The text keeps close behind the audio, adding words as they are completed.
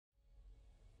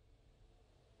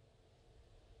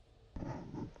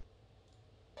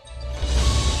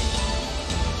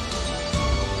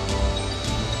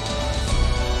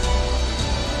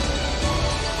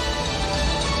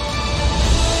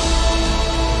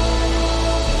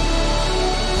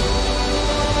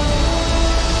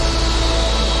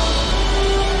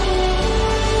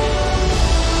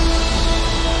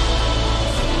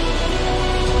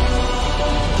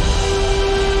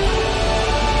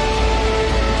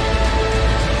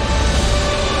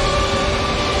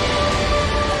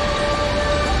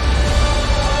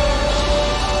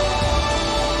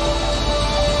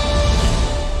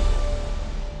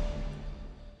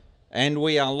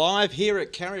are live here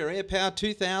at Carrier Airpower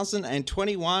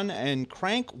 2021, and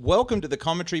Crank, welcome to the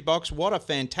commentary box. What a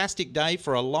fantastic day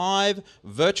for a live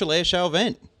virtual airshow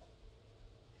event.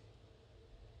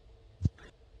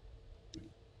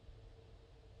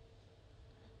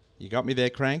 You got me there,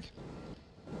 Crank?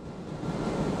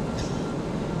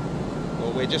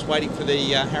 Well, we're just waiting for the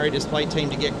Harrier display team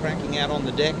to get cranking out on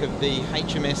the deck of the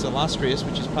HMS Illustrious,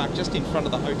 which is parked just in front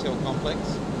of the hotel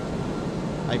complex.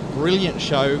 A brilliant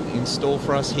show in store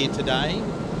for us here today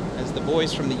as the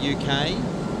boys from the UK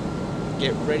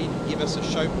get ready to give us a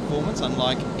show performance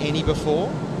unlike any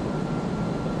before.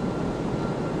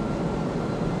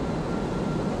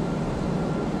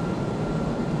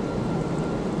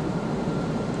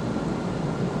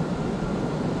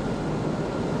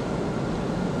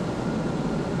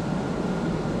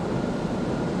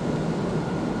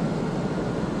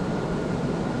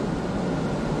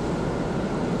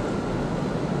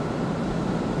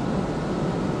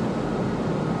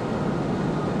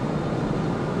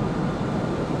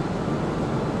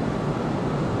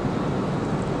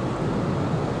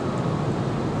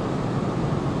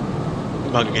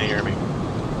 Mugger can hear me.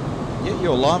 Yeah,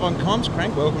 you're live on comms,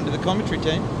 Crank. Welcome to the commentary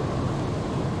team.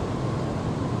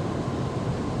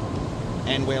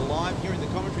 And we're live here in the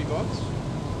commentary box.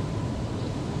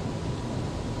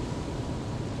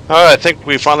 Oh, I think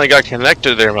we finally got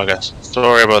connected there, Mugger.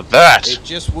 Sorry about that. It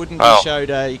just wouldn't be show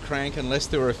day, Crank, unless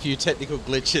there were a few technical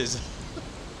glitches.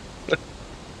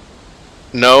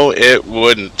 No, it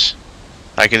wouldn't.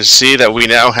 I can see that we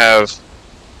now have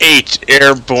 8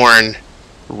 airborne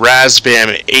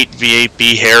RAZBAM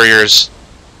 8v8B Harriers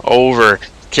over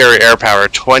Carrier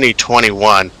Airpower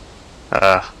 2021.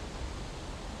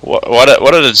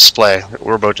 What a display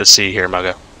we're about to see here,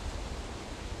 Mugga.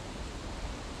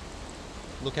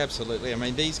 Look, absolutely. I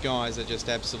mean, these guys are just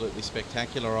absolutely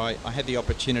spectacular. I had the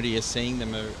opportunity of seeing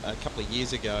them a couple of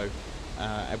years ago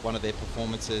at one of their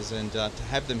performances, and to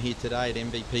have them here today at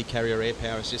MVP Carrier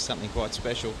Airpower is just something quite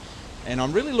special. And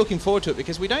I'm really looking forward to it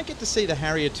because we don't get to see the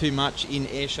Harrier too much in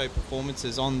airshow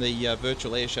performances on the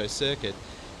virtual airshow circuit.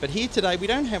 But here today, we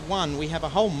don't have one, we have a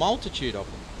whole multitude of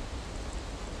them.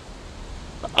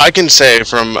 I can say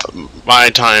from my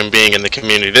time being in the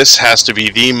community, this has to be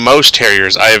the most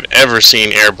Harriers I have ever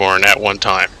seen airborne at one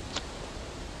time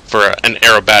for an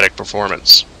aerobatic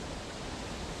performance.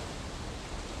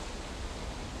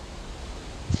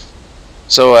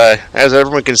 So as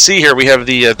everyone can see here, we have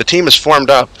the team is formed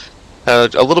up. A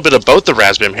little bit about the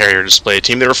RAZBAM Harrier display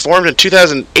team. They were formed in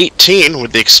 2018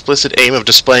 with the explicit aim of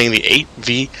displaying the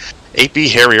 8B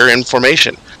Harrier in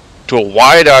formation to a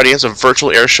wide audience of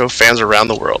virtual airshow fans around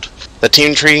the world. The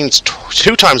team trains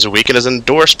 2 times a week and is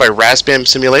endorsed by RAZBAM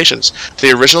Simulations,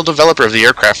 the original developer of the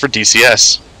aircraft for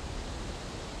DCS.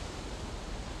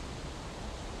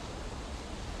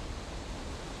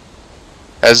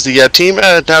 As the team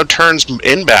now turns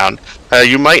inbound,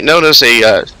 you might notice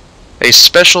a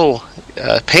special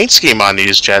paint scheme on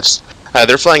these jets.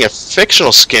 They're flying a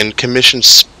fictional skin commissioned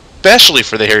specially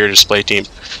for the Harrier display team.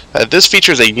 This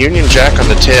features a Union Jack on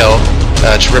the tail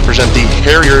to represent the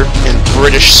Harrier in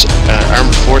British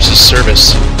Armed Forces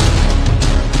service.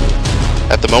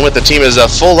 At the moment, the team is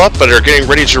full up, but are getting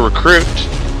ready to recruit.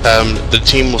 The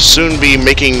team will soon be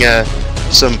making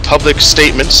some public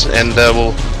statements, and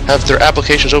will have their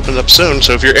applications opened up soon.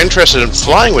 So if you're interested in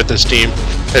flying with this team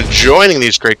and joining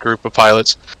these great group of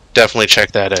pilots, definitely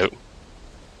check that out.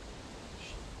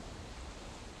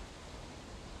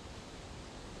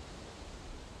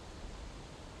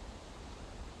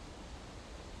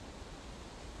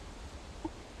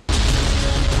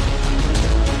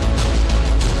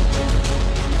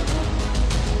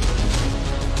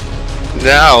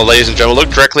 Now, ladies and gentlemen,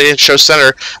 look directly at show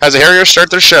center as the Harriers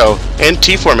start their show in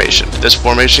T formation. This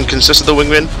formation consists of the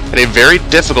wingman in a very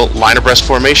difficult line abreast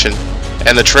formation,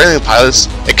 and the trailing pilots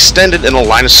extended in a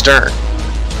line astern.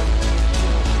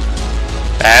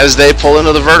 As they pull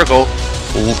into the vertical,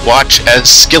 watch as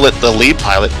Skelet, the lead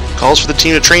pilot, calls for the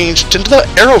team to change into the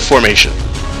arrow formation.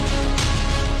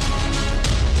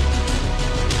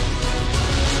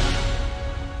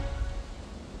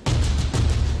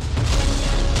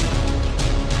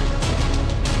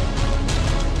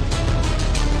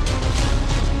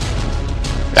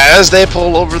 As they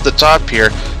pull over the top here,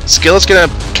 Skelet's going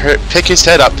to pick his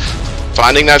head up,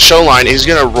 finding that show line. He's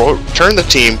going to turn the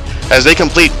team as they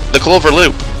complete the clover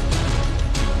loop.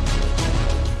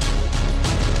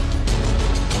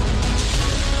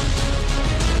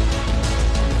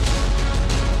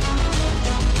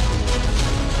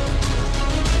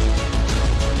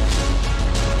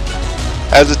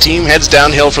 As the team heads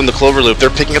downhill from the clover loop, they're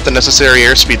picking up the necessary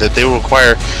airspeed that they will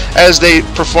require as they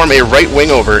perform a right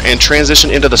wing over and transition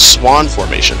into the swan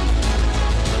formation.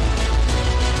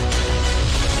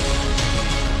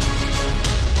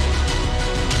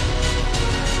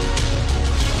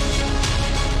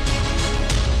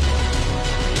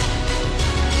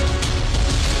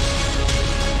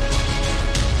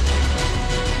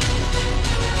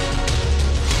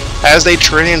 As they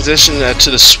transition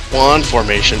to the swan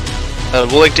formation,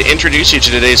 we'd like to introduce you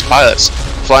to today's pilots.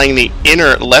 Flying the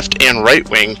inner left and right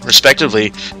wing,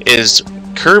 respectively, is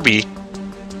Kirby,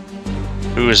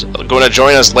 who is going to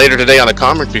join us later today on the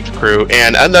Common crew,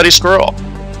 and Anuttysquirrel.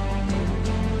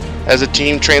 As the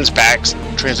team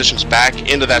transitions back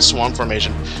into that swan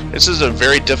formation, this is a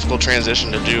very difficult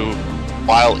transition to do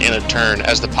while in a turn,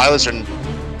 as the pilots are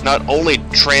not only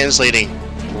translating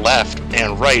left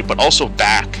and right, but also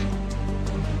back.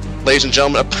 Ladies and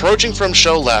gentlemen, approaching from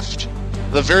show left,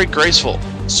 the very graceful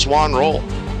swan roll.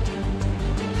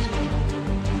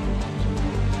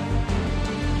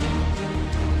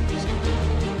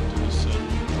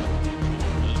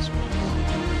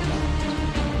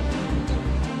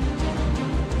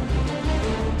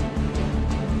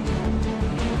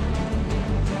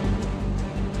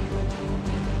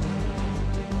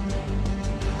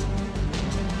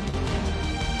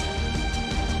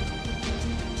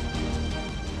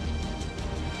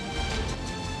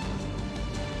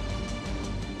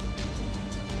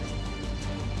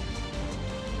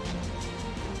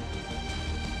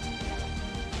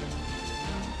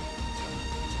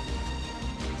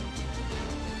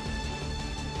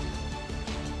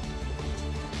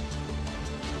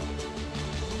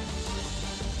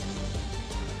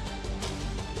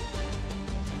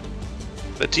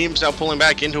 The team's now pulling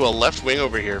back into a left wing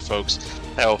over here, folks.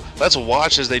 Now, let's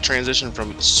watch as they transition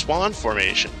from swan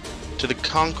formation to the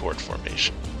Concorde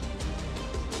formation.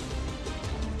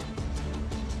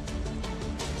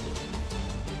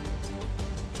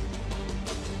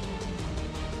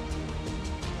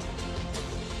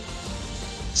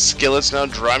 Skelet's now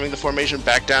driving the formation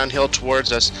back downhill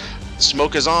towards us.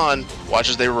 Smoke is on. Watch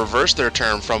as they reverse their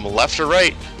turn from left to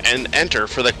right and enter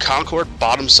for the Concorde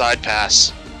bottom side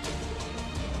pass.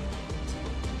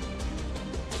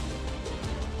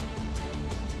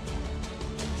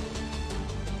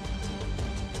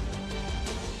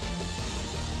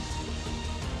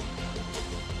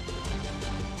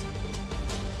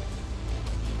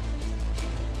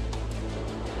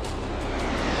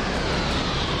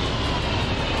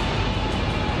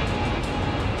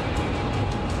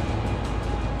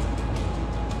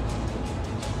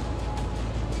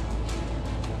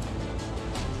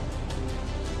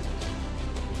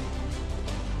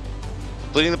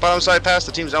 Completing the bottom side pass,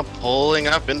 the team's now pulling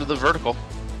up into the vertical.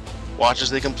 Watch as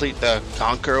they complete the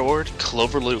Concorde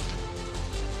Clover Loop.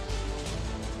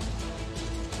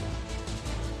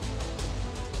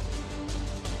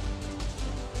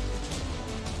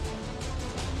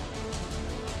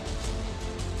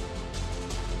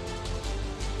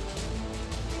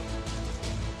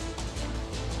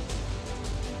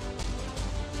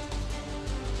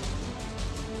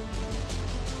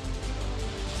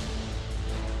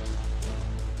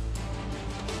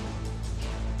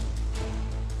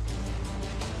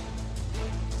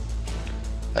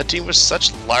 A team with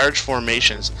such large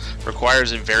formations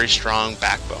requires a very strong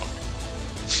backbone.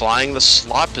 Flying the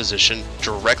slot position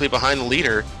directly behind the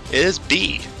leader is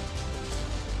B.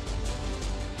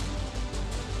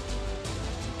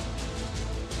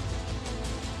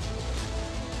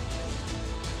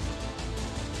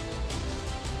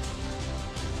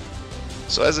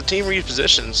 So as the team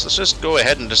repositions, let's just go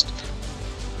ahead and just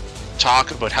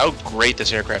talk about how great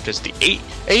this aircraft is. The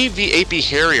AVAP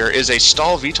Harrier is a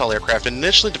stall VTOL aircraft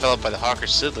initially developed by the Hawker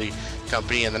Siddeley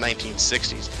Company in the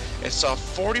 1960s. It saw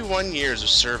 41 years of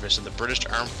service in the British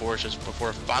Armed Forces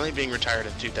before finally being retired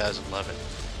in 2011.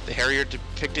 The Harrier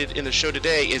depicted in the show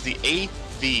today is the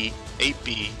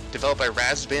AV-8B, developed by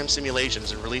RAZBAM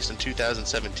Simulations and released in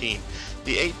 2017.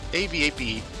 The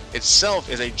AV-8B itself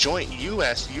is a joint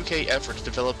US-UK effort to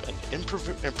develop an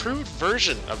improved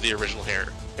version of the original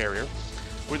Harrier,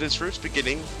 with its roots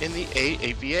beginning in the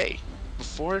AAVA,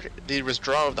 before the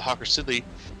withdrawal of the Hawker Siddeley,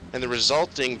 and the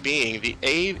resulting being the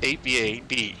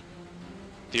AAVA-B.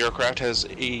 The aircraft is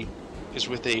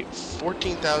with a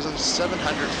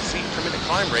 14,700 feet per minute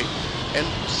climb rate and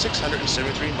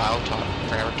 673 mile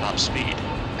per hour top speed.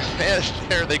 And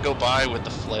there they go by with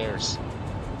the flares.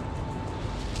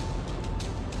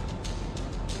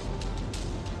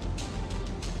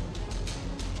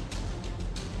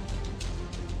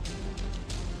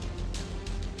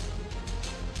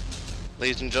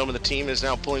 Ladies and gentlemen, the team is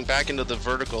now pulling back into the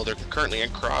vertical. They're currently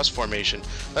in cross formation.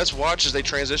 Let's watch as they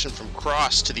transition from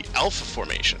cross to the alpha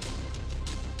formation.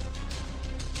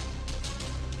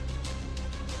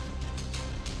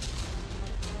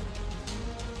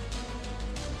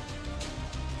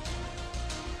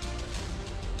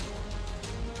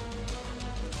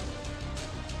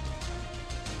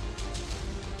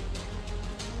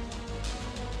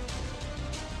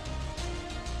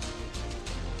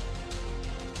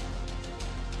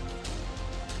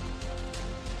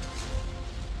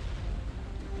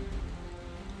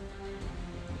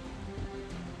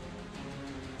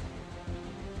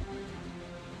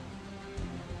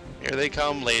 Here they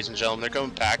come, ladies and gentlemen. They're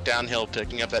going back downhill,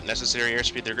 picking up that necessary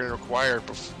airspeed they're going to require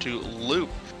to loop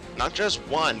not just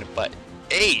 1, but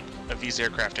 8 of these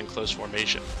aircraft in close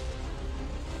formation.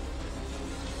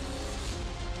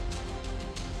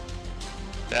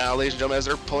 Now, ladies and gentlemen, as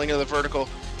they're pulling into the vertical,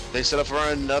 they set up for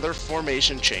another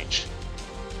formation change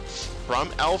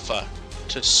from alpha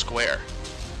to square.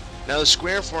 Now, the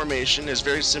square formation is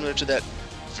very similar to that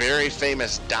very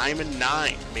famous Diamond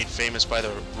 9, made famous by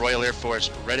the Royal Air Force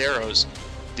Red Arrows.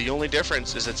 The only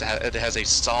difference is it has a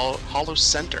solid, hollow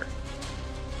center,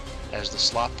 as the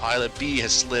slot pilot B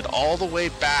has slid all the way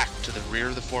back to the rear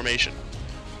of the formation.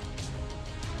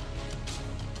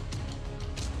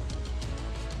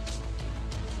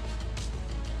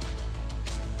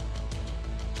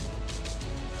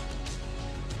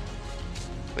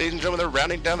 Ladies and gentlemen, they're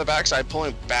rounding down the backside,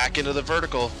 pulling back into the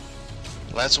vertical.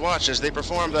 Let's watch as they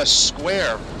perform the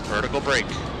square vertical brake.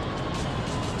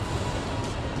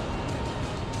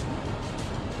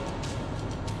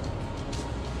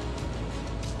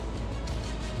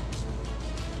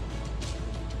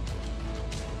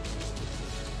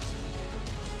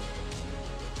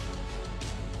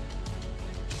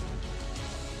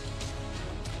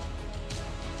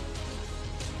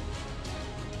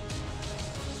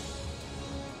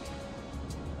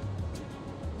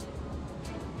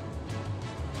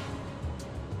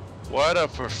 What a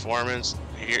performance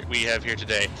we have here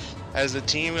today. As the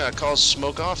team calls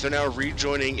smoke off, they're now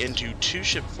rejoining into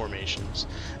 2-ship formations,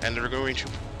 and they're going to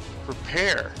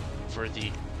prepare for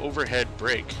the overhead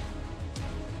brake.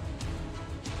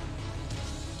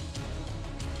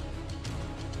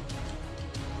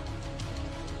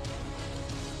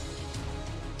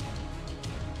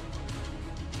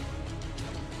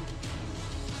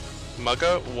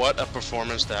 Mugga, what a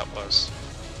performance that was.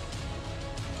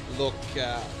 Look,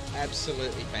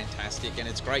 absolutely fantastic, and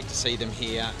it's great to see them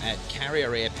here at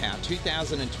Carrier Airpower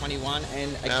 2021.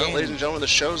 And again, now, ladies and gentlemen, the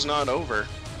show's not over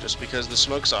just because the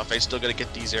smoke's off. They still got to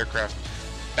get these aircraft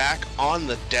back on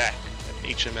the deck of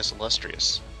HMS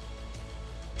Illustrious.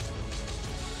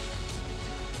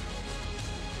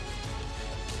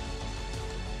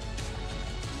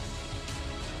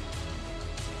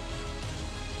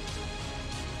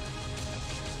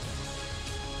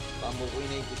 What we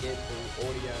need to get the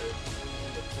audio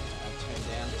turned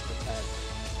down just a tad.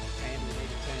 And we need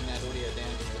to turn that audio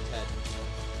down just a tad.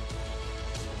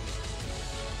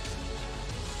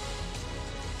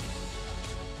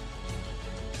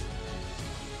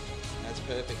 That's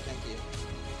perfect, thank you.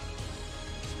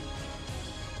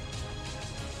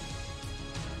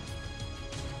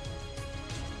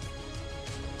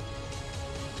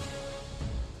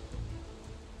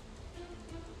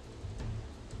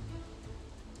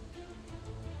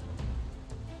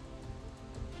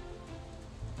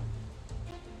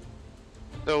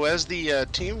 So as the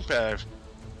team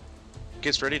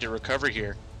gets ready to recover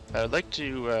here, I'd like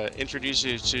to introduce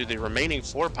you to the remaining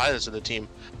 4 pilots of the team.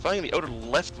 Flying the outer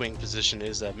left wing position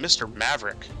is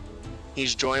MrMaverick.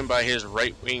 He's joined by his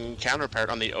right wing counterpart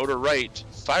on the outer right,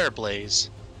 FireBlaze.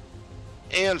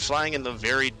 And flying in the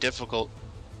very difficult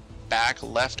back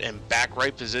left and back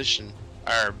right position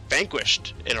are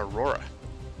Vanquished in Aurora.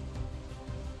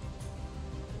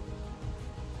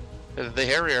 The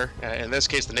Harrier, in this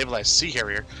case the navalized Sea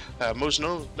Harrier, most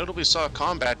notably saw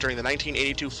combat during the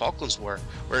 1982 Falklands War,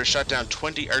 where it shot down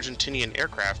 20 Argentinian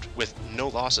aircraft with no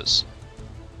losses.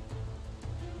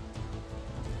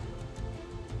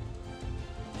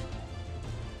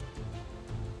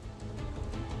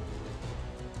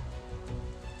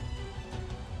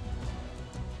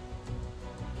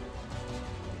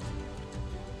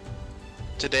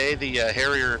 Today the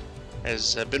Harrier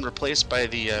has been replaced by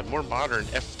the more modern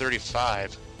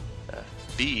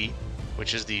F-35B,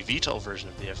 which is the VTOL version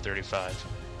of the F-35.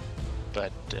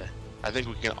 But I think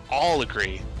we can all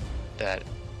agree that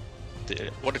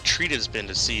what a treat it has been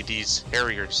to see these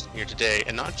Harriers here today,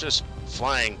 and not just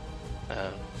flying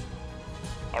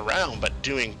around, but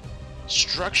doing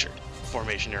structured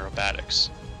formation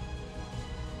aerobatics.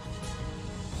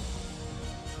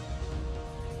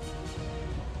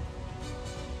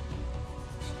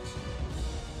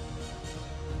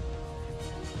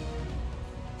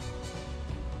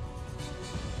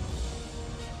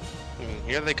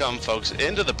 Here they come, folks,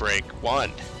 into the break.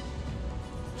 1,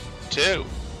 2,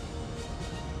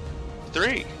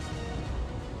 3,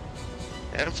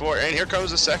 and 4. And here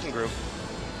comes the second group.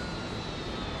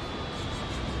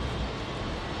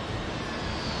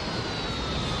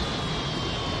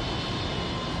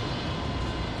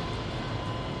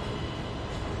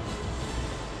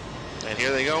 And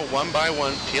here they go, one by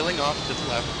one, peeling off to the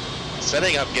left,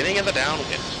 setting up, getting in the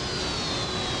downwind.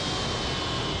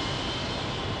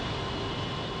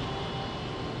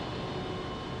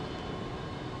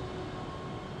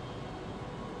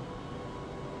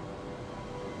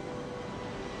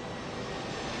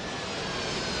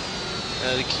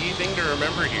 The key thing to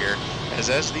remember here is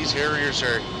as these Harriers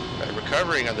are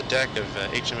recovering on the deck of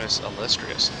HMS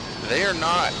Illustrious, they are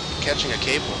not catching a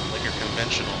cable like your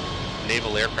conventional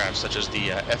naval aircraft such as the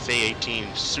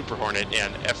FA-18 Super Hornet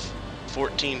and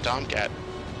F-14 Tomcat.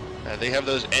 They have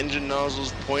those engine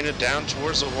nozzles pointed down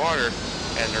towards the water,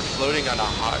 and they're floating on a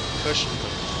hot cushion of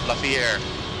fluffy air.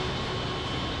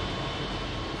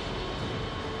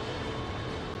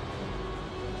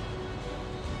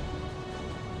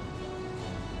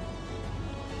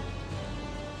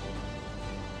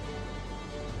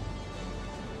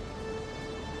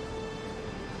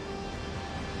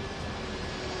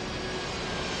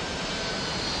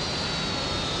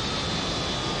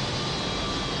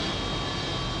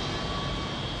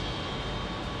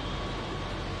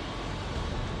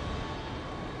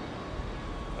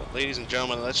 Ladies and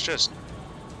gentlemen, let's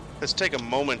take a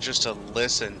moment just to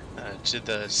listen to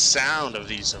the sound of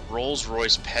these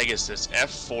Rolls-Royce Pegasus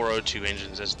F402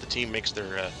 engines as the team makes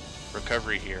their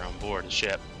recovery here on board the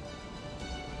ship.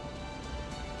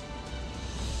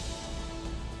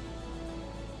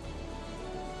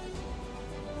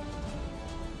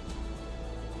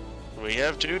 We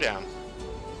have 2 down.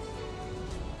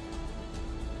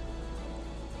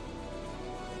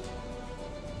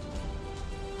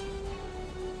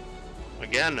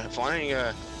 Again, flying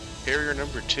Harrier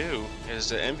number 2 is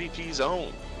the MVP's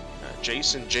own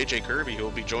Jason JJ Kirby, who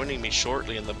will be joining me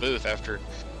shortly in the booth after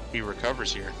he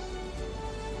recovers here.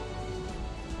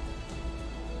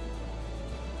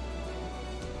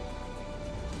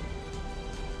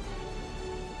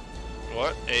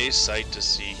 What a sight to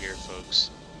see here, folks.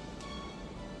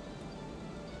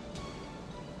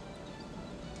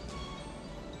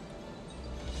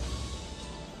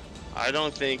 I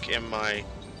don't think in my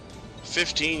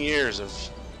 15 years of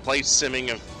flight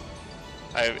simming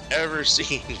I've ever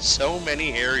seen so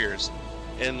many Harriers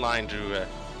in line to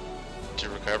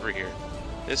recover here.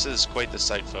 This is quite the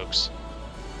sight, folks.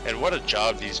 And what a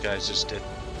job these guys just did.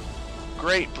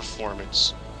 Great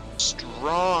performance.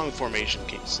 Strong formation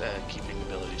keeping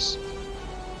abilities.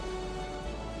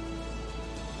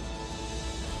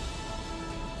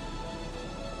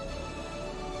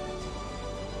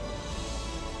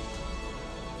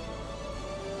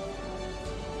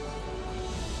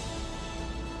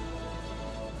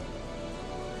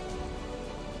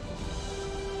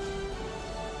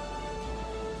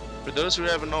 For those who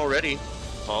haven't already,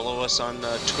 follow us on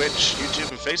Twitch,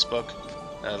 YouTube, and Facebook.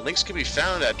 Links can be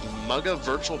found at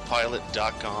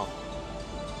mugavirtualpilot.com.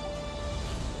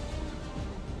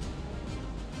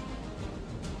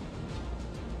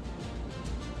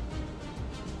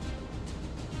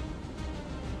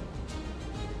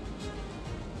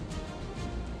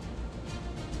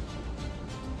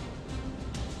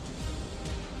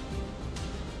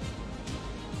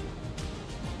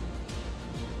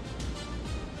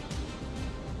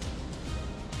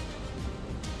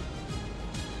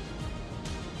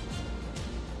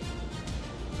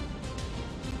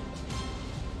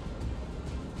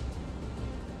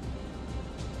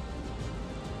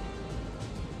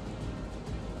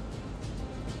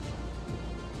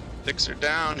 Six are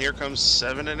down. Here comes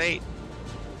 7 and 8.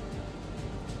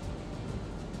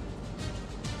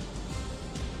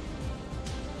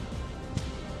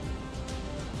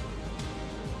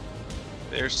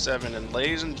 There's 7, and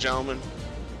ladies and gentlemen,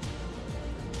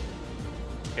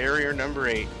 Harrier number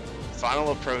 8,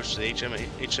 final approach to the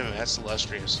HMS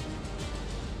Illustrious.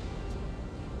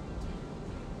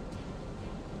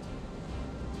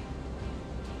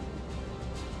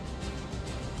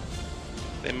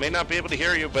 They may not be able to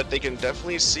hear you, but they can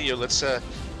definitely see you. Let's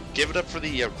give it up for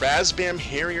the RAZBAM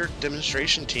Harrier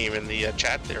demonstration team in the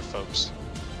chat there, folks.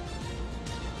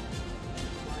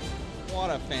 What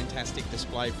a fantastic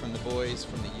display from the boys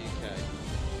from the UK.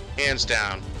 Hands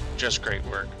down, just great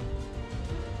work.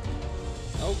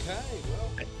 Okay, well,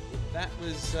 if that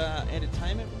was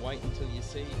entertainment, wait until you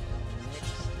see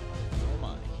next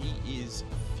performer. He is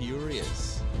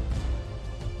furious.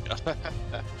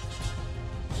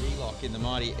 G-Lock in the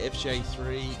mighty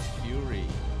FJ3 Fury.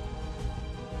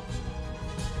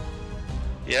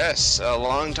 Yes, a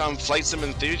long-time flight sim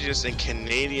enthusiast and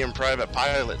Canadian private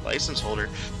pilot license holder,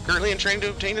 currently in training to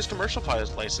obtain his commercial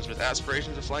pilot's license with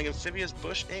aspirations of flying amphibious,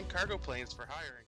 bush, and cargo planes for hiring.